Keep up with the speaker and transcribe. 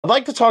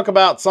like to talk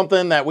about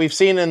something that we've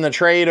seen in the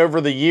trade over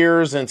the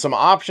years and some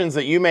options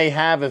that you may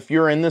have if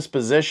you're in this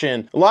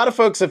position. A lot of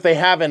folks, if they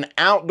have an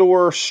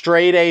outdoor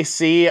straight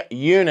AC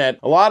unit,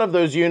 a lot of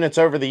those units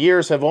over the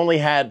years have only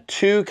had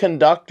two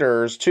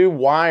conductors, two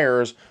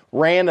wires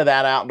ran to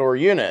that outdoor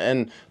unit.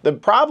 And the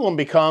problem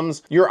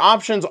becomes your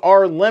options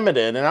are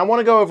limited. And I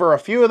want to go over a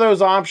few of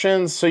those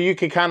options so you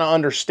can kind of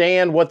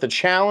understand what the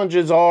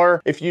challenges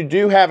are. If you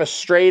do have a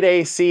straight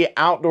AC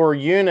outdoor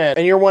unit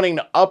and you're wanting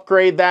to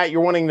upgrade that, you're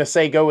wanting to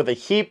say go with a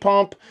heat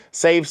pump,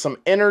 save some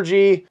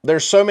energy.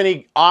 There's so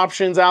many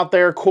options out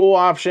there, cool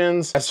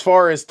options as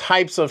far as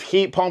types of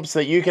heat pumps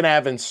that you can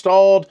have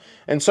installed,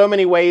 and so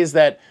many ways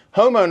that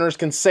homeowners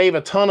can save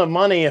a ton of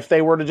money if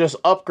they were to just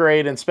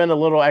upgrade and spend a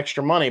little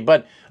extra money.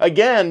 But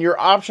again, your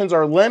options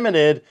are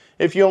limited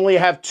if you only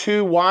have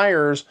two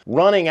wires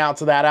running out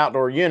to that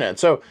outdoor unit.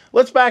 So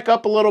let's back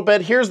up a little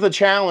bit. Here's the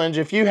challenge.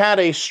 If you had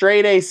a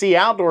straight AC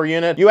outdoor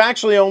unit, you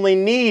actually only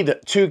need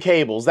two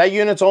cables. That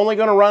unit's only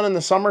going to run in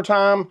the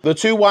summertime. The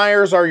two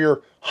wires are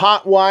your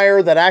hot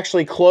wire that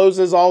actually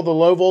closes all the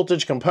low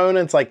voltage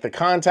components like the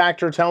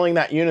contactor telling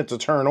that unit to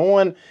turn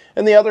on.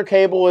 And the other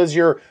cable is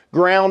your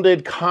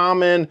grounded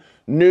common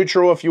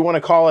neutral, if you want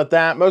to call it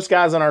that. Most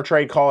guys in our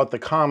trade call it the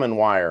common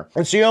wire.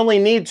 And so you only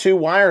need two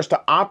wires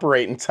to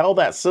operate and tell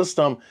that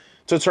system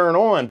to turn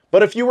on.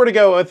 But if you were to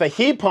go with a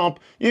heat pump,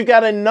 you've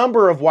got a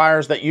number of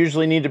wires that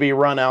usually need to be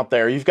run out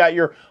there. You've got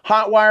your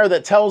hot wire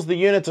that tells the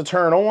unit to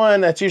turn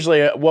on. That's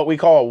usually what we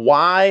call a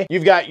Y.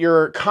 You've got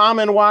your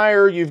common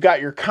wire. You've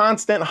got your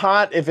constant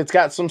hot if it's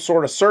got some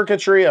sort of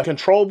circuitry, a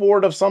control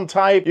board of some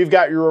type. You've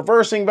got your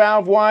reversing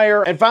valve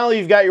wire. And finally,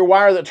 you've got your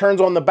wire that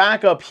turns on the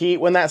backup heat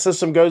when that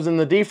system goes in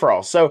the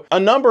defrost. So a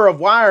number of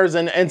wires,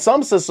 and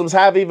some systems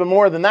have even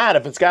more than that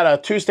if it's got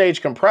a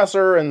two-stage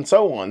compressor and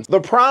so on.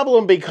 The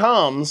problem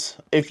becomes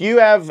if you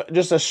have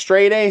just a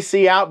straight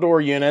AC outdoor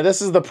unit,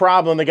 this is the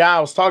problem. The guy I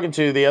was talking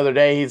to the other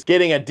day, he's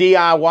getting a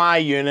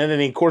DIY unit,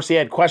 and of course he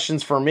had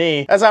questions for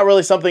me. That's not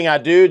really something I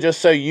do,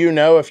 just so you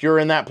know, if you're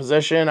in that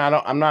position.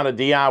 I'm not a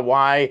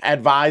DIY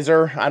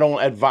advisor. I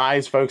don't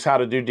advise folks how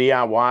to do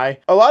DIY.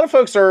 A lot of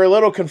folks are a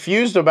little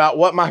confused about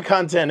what my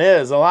content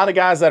is. A lot of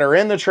guys that are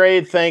in the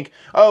trade think,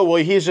 oh,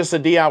 well, he's just a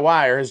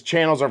DIYer. His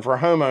channels are for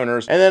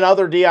homeowners. And then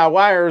other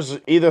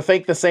DIYers either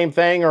think the same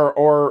thing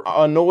or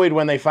annoyed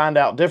when they find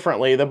out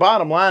differently. The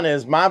bottom line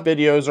is my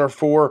videos are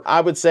for,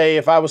 I would say,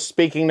 if I was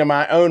speaking to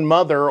my own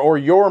mother or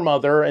your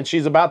mother and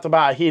she's about to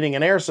buy a heating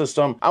and air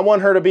system, I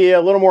want her to be a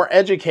little more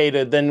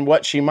educated than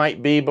what she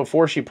might be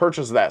before she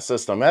purchases that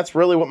system. That's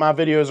really what my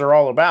videos are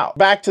all about.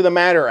 Back to the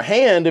matter at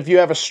hand, if you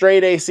have a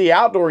straight AC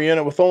outdoor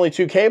unit with only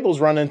two cables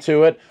running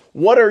to it,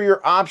 what are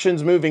your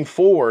options moving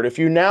forward? If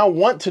you now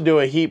want to do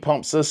a heat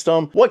pump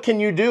system, what can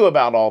you do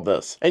about all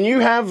this? And you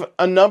have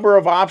a number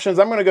of options.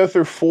 I'm going to go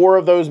through four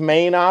of those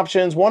main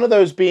options. One of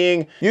those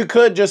being you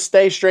could just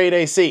stay straight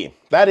AC.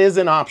 That is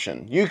an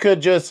option. You could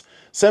just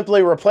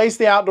simply replace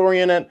the outdoor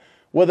unit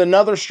with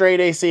another straight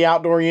AC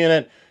outdoor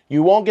unit.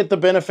 You won't get the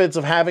benefits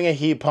of having a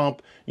heat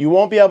pump. You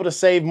won't be able to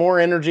save more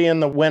energy in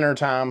the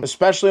wintertime,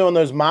 especially on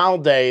those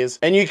mild days,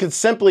 and you can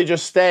simply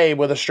just stay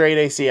with a straight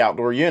AC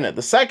outdoor unit.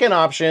 The second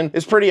option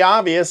is pretty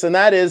obvious, and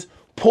that is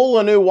pull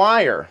a new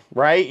wire,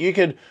 right? You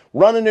could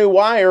run a new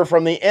wire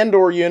from the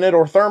indoor unit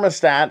or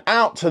thermostat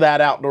out to that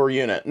outdoor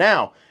unit.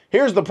 Now,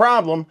 here's the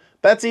problem.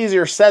 That's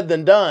easier said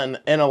than done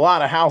in a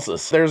lot of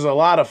houses. There's a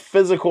lot of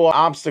physical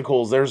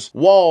obstacles. There's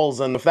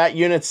walls, and if that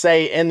unit's,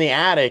 say, in the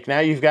attic,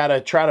 now you've got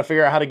to try to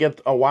figure out how to get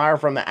a wire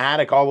from the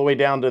attic all the way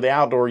down to the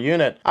outdoor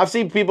unit. I've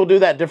seen people do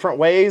that different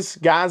ways.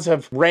 Guys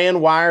have ran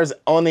wires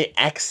on the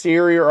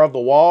exterior of the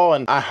wall,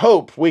 and I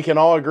hope we can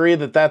all agree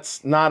that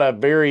that's not a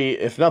very,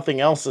 if nothing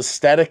else,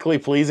 aesthetically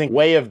pleasing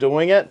way of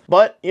doing it.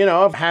 But, you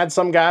know, I've had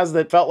some guys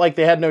that felt like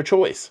they had no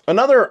choice.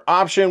 Another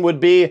option would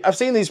be, I've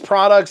seen these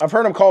products, I've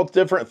heard them called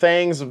different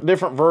things,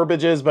 different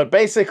verbiages, but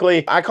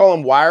basically I call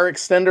them wire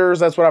extenders.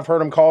 That's what I've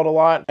heard them called a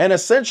lot. And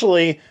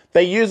essentially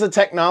they use a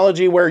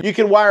technology where you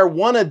can wire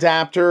one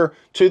adapter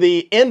to the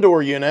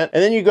indoor unit,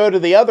 and then you go to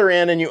the other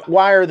end and you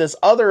wire this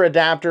other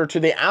adapter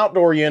to the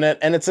outdoor unit.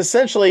 And it's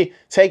essentially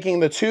taking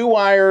the two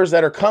wires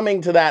that are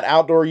coming to that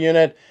outdoor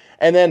unit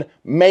and then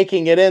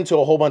making it into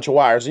a whole bunch of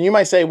wires. And you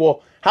might say,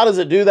 well, how does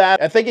it do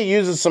that? I think it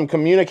uses some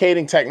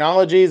communicating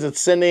technologies. It's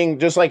sending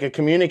just like a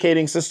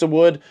communicating system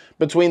would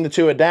between the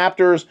two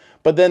adapters,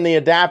 but then the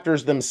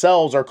adapters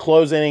themselves are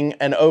closing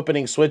and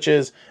opening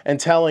switches and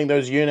telling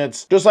those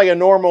units, just like a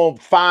normal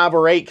 5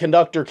 or 8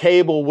 conductor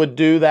cable would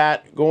do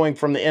that going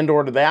from the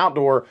indoor to the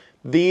outdoor.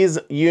 These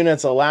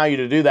units allow you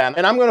to do that.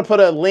 And I'm going to put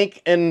a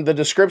link in the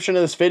description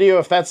of this video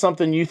if that's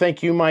something you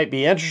think you might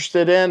be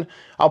interested in.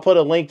 I'll put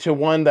a link to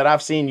one that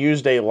I've seen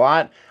used a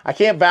lot. I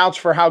can't vouch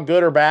for how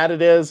good or bad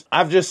it is.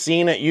 I've just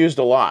seen it used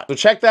a lot. So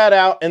check that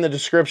out in the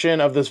description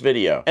of this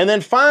video. And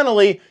then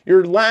finally,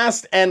 your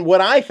last and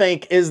what I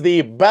think is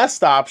the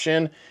best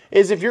option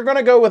is if you're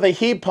gonna go with a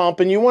heat pump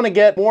and you wanna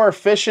get more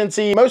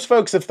efficiency, most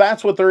folks, if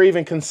that's what they're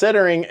even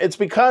considering, it's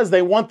because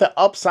they want the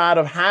upside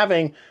of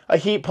having a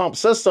heat pump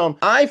system.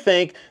 I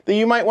think that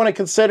you might wanna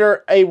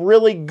consider a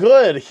really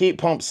good heat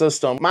pump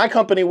system. My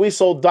company, we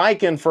sold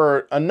Daikin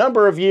for a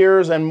number of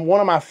years, and one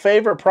of my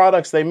favorite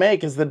products they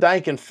make is the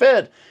Daikin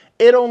Fit.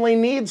 It only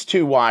needs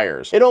 2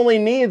 wires. It only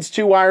needs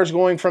 2 wires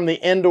going from the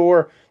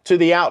indoor to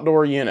the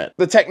outdoor unit.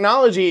 The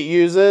technology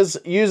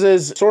it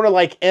uses sort of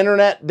like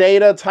internet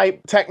data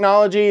type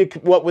technology,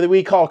 what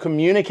we call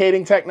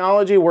communicating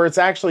technology, where it's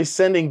actually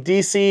sending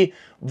DC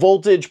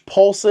voltage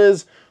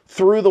pulses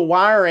through the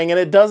wiring, and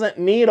it doesn't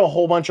need a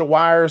whole bunch of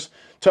wires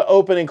to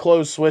open and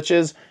close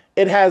switches.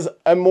 It has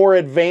a more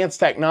advanced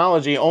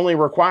technology only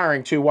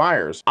requiring 2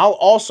 wires. I'll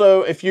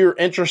also, if you're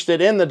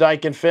interested in the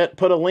Daikin Fit,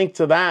 put a link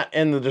to that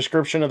in the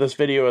description of this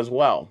video as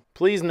well.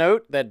 Please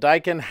note that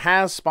Daikin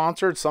has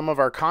sponsored some of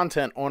our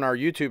content on our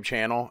YouTube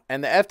channel,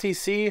 and the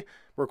FTC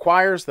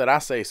requires that I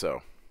say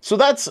so. So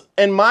that's,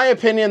 in my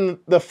opinion,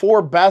 the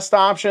 4 best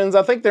options.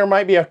 I think there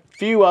might be a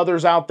few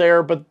others out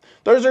there, but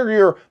those are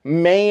your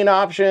main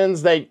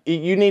options that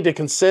you need to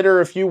consider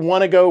if you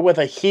want to go with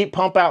a heat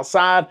pump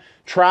outside.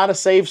 Try to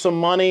save some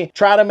money,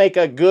 try to make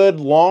a good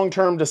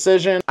long-term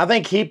decision. I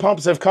think heat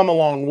pumps have come a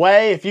long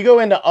way. If you go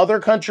into other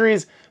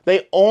countries,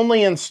 they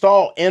only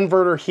install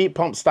inverter heat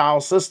pump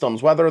style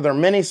systems, whether they're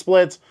mini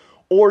splits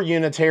or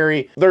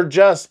unitary. They're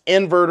just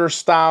inverter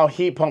style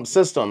heat pump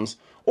systems,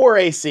 or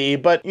AC,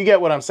 but you get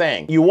what I'm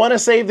saying. You want to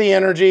save the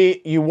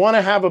energy, you want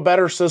to have a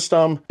better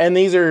system, and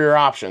these are your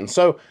options.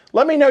 So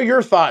let me know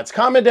your thoughts.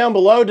 Comment down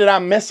below. Did I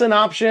miss an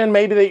option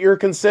maybe that you're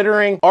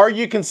considering? Are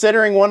you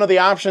considering one of the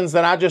options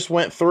that I just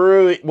went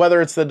through,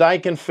 whether it's the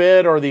Daikin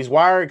Fit or these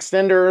wire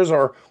extenders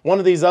or one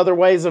of these other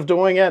ways of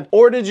doing it?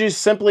 Or did you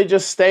simply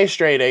just stay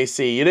straight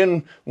AC? You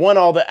didn't want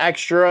all the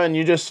extra and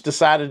you just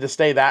decided to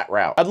stay that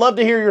route. I'd love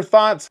to hear your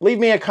thoughts. Leave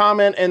me a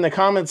comment in the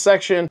comments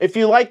section. If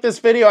you like this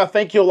video, I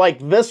think you'll like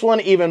this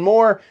one even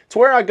more. It's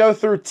where I go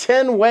through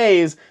 10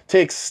 ways to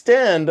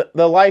extend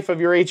the life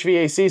of your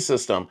HVAC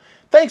system.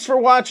 Thanks for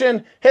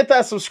watching. Hit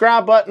that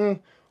subscribe button.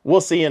 We'll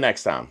see you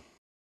next time.